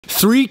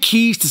3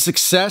 keys to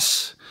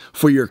success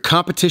for your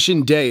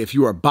competition day. If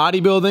you are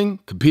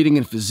bodybuilding, competing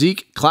in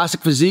physique,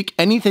 classic physique,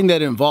 anything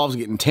that involves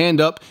getting tanned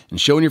up and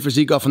showing your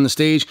physique off on the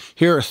stage,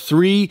 here are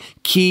 3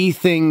 key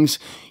things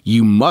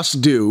you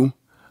must do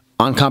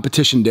on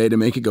competition day to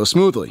make it go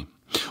smoothly.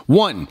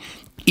 1,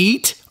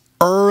 eat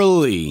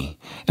early.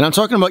 And I'm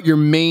talking about your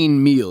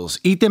main meals.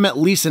 Eat them at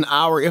least an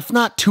hour, if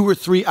not 2 or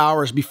 3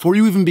 hours before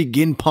you even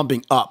begin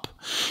pumping up.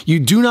 You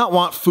do not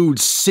want food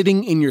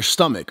sitting in your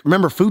stomach.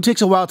 Remember, food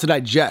takes a while to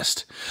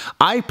digest.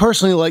 I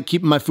personally like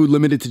keeping my food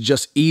limited to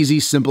just easy,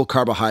 simple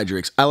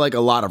carbohydrates. I like a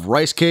lot of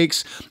rice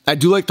cakes. I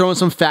do like throwing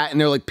some fat in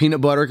there like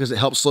peanut butter because it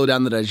helps slow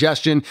down the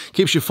digestion,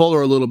 keeps you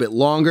fuller a little bit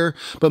longer,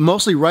 but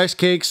mostly rice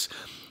cakes,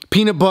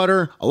 peanut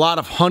butter, a lot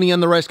of honey on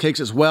the rice cakes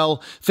as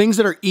well. Things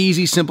that are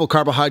easy, simple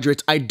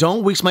carbohydrates. I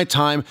don't waste my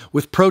time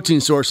with protein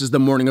sources the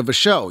morning of a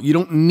show. You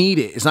don't need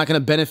it. It's not going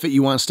to benefit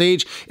you on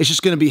stage. It's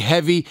just going to be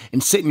heavy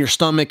and sit in your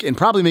stomach and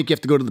probably make you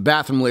have to go to the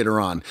bathroom later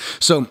on.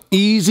 So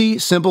easy,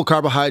 simple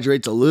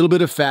carbohydrates, a little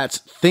bit of fats,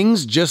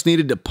 things just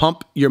needed to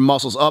pump your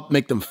muscles up,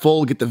 make them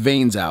full, get the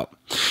veins out.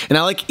 And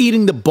I like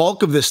eating the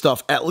bulk of this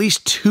stuff at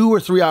least 2 or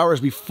 3 hours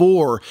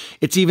before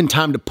it's even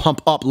time to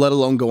pump up, let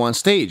alone go on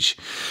stage.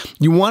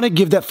 You want to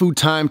give that food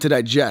time to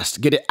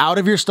digest. Get it out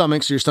of your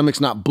stomach so your stomach's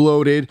not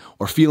bloated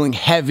or feeling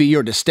heavy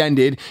or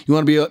distended. You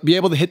want to be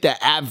able to hit that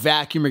ab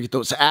vacuum or get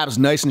those abs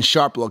nice and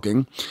sharp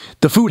looking.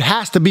 The food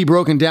has to be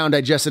broken down,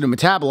 digested, and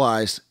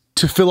metabolized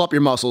to fill up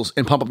your muscles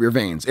and pump up your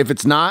veins. If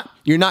it's not,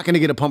 you're not going to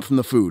get a pump from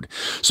the food.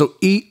 So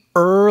eat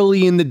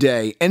early in the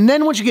day. And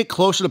then once you get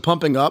closer to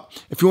pumping up,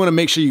 if you want to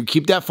make sure you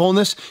keep that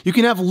fullness, you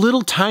can have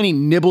little tiny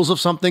nibbles of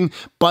something,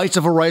 bites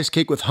of a rice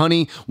cake with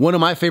honey. One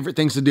of my favorite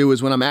things to do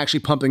is when I'm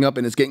actually pumping up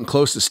and it's getting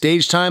close to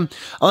stage time,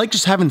 I like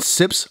just having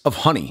sips of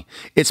honey.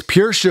 It's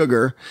pure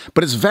sugar,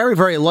 but it's very,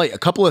 very light. A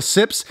couple of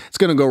sips, it's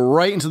going to go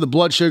right into the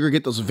blood sugar,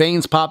 get those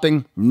veins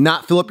popping,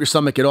 not fill up your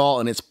stomach at all,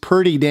 and it's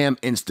pretty damn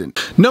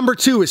instant. Number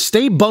 2 is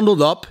stay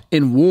bundled up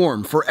and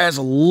warm for as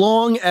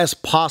long as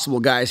possible,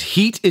 guys.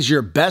 Heat is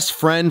your best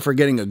friend for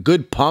getting a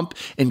good pump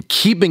and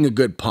keeping a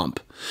good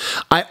pump.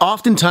 I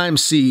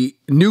oftentimes see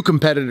new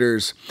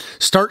competitors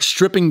start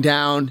stripping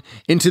down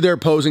into their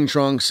posing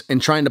trunks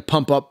and trying to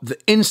pump up the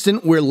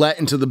instant we're let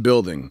into the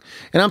building.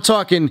 And I'm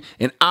talking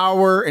an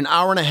hour and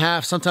a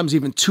half, sometimes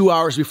even 2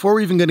 hours before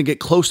we're even going to get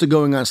close to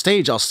going on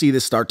stage. I'll see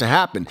this start to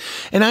happen.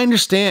 And I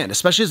understand,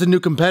 especially as a new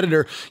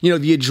competitor, you know,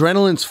 the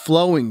adrenaline's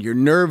flowing, you're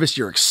nervous,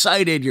 you're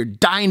excited, you're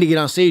dying to get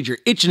on stage, you're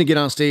itching to get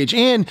on stage,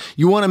 and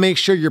you want to make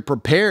sure you're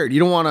prepared. You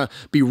don't want to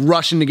be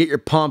rushing to get your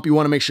pump. You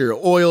want to make sure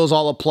your oil is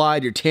all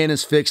applied, your tan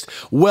is fixed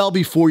well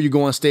before you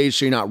go on stage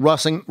so you're not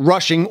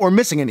rushing or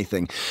missing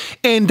anything.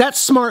 And that's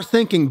smart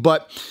thinking,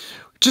 but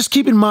just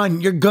keep in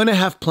mind, you're gonna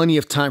have plenty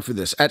of time for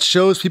this. At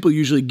shows, people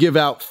usually give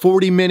out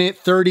 40-minute,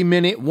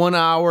 30-minute, 1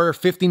 hour,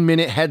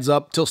 15-minute heads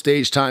up till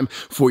stage time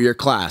for your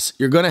class.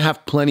 You're gonna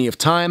have plenty of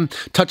time.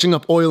 Touching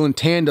up oil and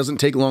tan doesn't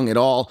take long at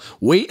all.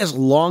 Wait as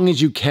long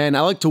as you can.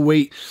 I like to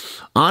wait,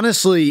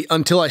 honestly,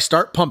 until I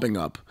start pumping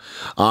up.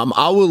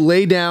 I will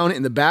lay down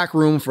in the back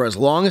room for as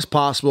long as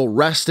possible,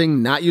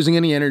 resting, not using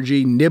any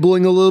energy,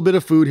 nibbling a little bit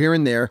of food here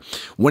and there.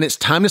 When it's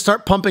time to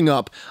start pumping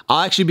up,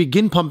 I'll actually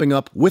begin pumping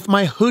up with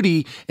my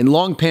hoodie and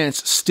long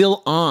pants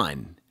still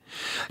on.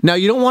 Now,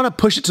 you don't want to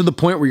push it to the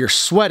point where you're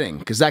sweating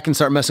because that can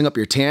start messing up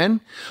your tan.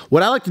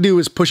 What I like to do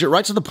is push it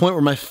right to the point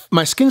where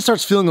my skin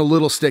starts feeling a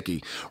little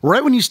sticky.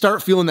 Right when you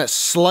start feeling that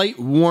slight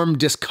warm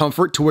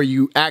discomfort to where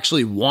you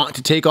actually want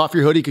to take off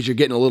your hoodie because you're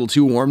getting a little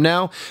too warm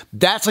now,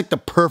 that's like the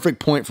perfect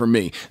point for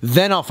me.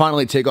 Then I'll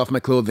finally take off my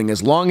clothing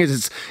as long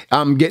as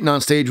I'm getting on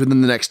stage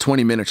within the next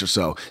 20 minutes or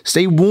so.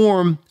 Stay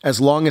warm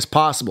as long as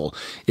possible.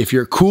 If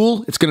you're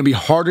cool, it's going to be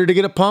harder to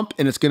get a pump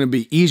and it's going to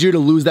be easier to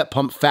lose that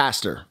pump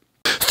faster.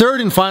 Third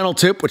and final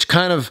tip, which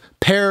kind of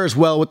pairs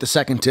well with the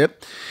second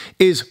tip,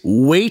 is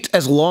wait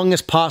as long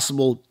as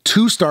possible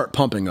to start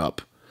pumping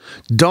up.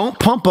 Don't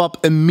pump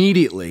up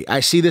immediately. I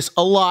see this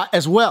a lot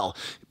as well.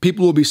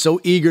 People will be so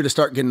eager to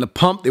start getting the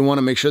pump. They want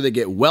to make sure they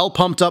get well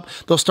pumped up.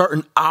 They'll start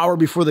an hour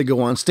before they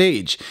go on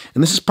stage.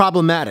 And this is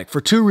problematic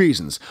for 2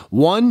 reasons.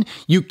 1,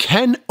 you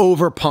can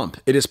overpump.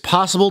 It is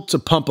possible to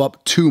pump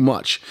up too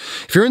much.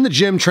 If you're in the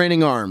gym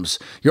training arms,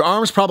 your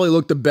arms probably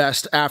look the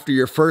best after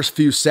your first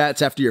few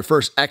sets, after your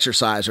first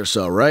exercise or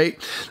so,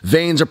 right?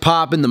 Veins are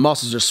popping, the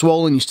muscles are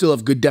swollen, you still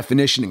have good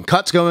definition and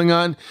cuts going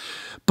on.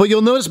 But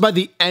you'll notice by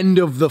the end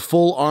of the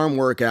full arm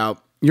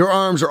workout, your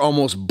arms are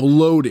almost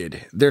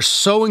bloated. They're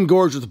so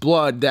engorged with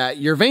blood that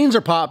your veins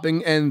are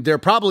popping and they're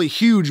probably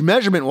huge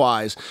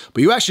measurement-wise,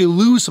 but you actually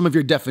lose some of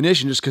your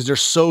definition just because they're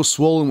so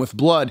swollen with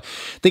blood.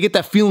 They get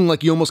that feeling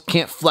like you almost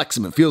can't flex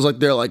them. It feels like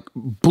they're like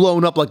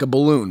blown up like a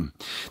balloon.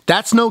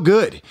 That's no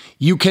good.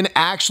 You can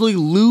actually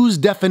lose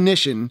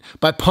definition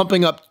by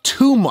pumping up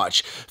too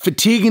much,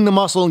 fatiguing the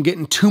muscle and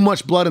getting too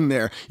much blood in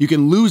there. You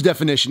can lose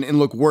definition and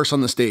look worse on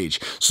the stage.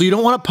 So you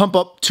don't want to pump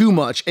up too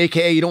much,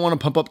 aka you don't want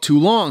to pump up too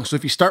long. So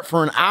if you start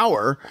for an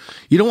hour,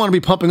 you don't want to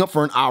be pumping up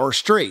for an hour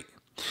straight.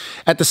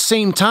 At the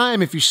same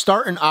time, if you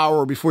start an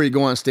hour before you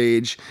go on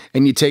stage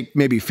and you take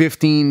maybe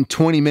 15,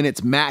 20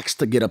 minutes max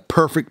to get a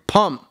perfect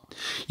pump,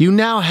 you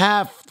now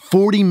have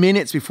 40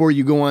 minutes before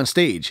you go on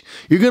stage.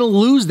 You're gonna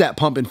lose that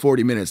pump in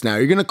 40 minutes now.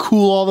 You're gonna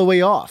cool all the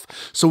way off.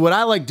 So what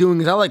I like doing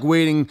is I like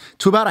waiting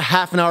to about a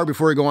half an hour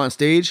before I go on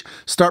stage,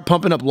 start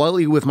pumping up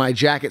lightly with my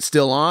jacket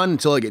still on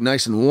until I get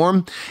nice and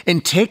warm,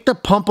 and take the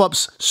pump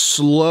ups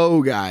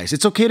slow, guys.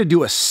 It's okay to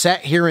do a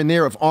set here and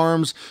there of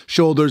arms,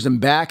 shoulders,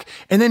 and back,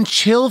 and then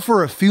chill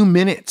for a few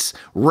minutes.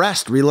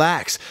 Rest,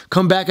 relax,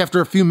 come back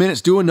after a few minutes,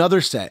 do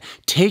another set.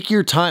 Take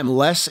your time.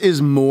 Less is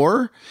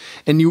more,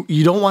 and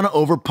you don't wanna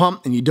over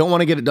pump, and you don't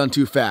wanna get it done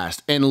too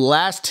fast. And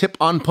last tip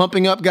on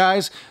pumping up,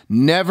 guys,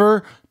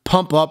 never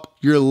pump up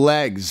your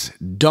legs.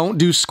 Don't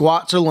do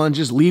squats or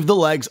lunges. Leave the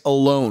legs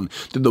alone.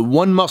 They're the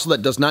one muscle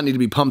that does not need to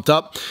be pumped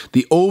up.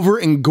 The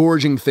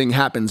over-engorging thing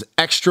happens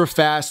extra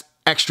fast,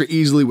 extra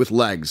easily with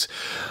legs.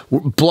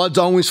 Blood's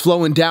always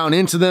flowing down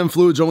into them.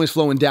 Fluid's always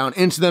flowing down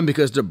into them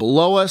because they're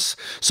below us.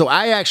 So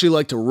I actually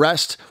like to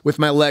rest with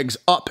my legs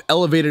up,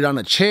 elevated on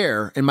a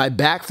chair, and my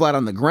back flat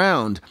on the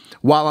ground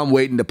while I'm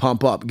waiting to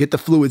pump up. Get the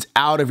fluids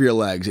out of your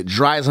legs. It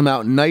dries them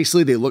out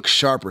nicely. They look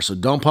sharper, so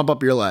don't pump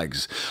up your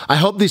legs. I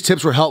hope these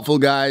tips were helpful,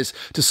 guys.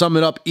 To sum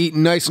it up, eat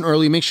nice and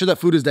early. Make sure that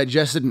food is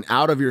digested and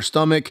out of your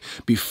stomach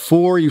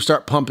before you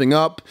start pumping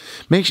up.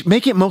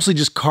 Make it mostly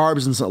just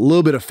carbs and a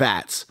little bit of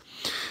fats.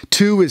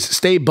 2 is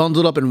stay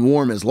bundled up and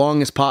warm as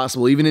long as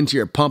possible, even into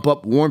your pump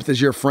up. Warmth is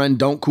your friend,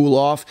 don't cool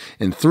off.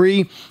 And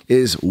 3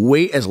 is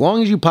wait as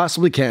long as you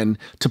possibly can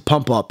to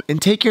pump up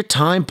and take your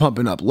time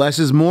pumping up. Less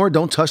is more,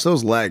 don't touch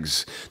those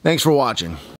legs. Thanks for watching.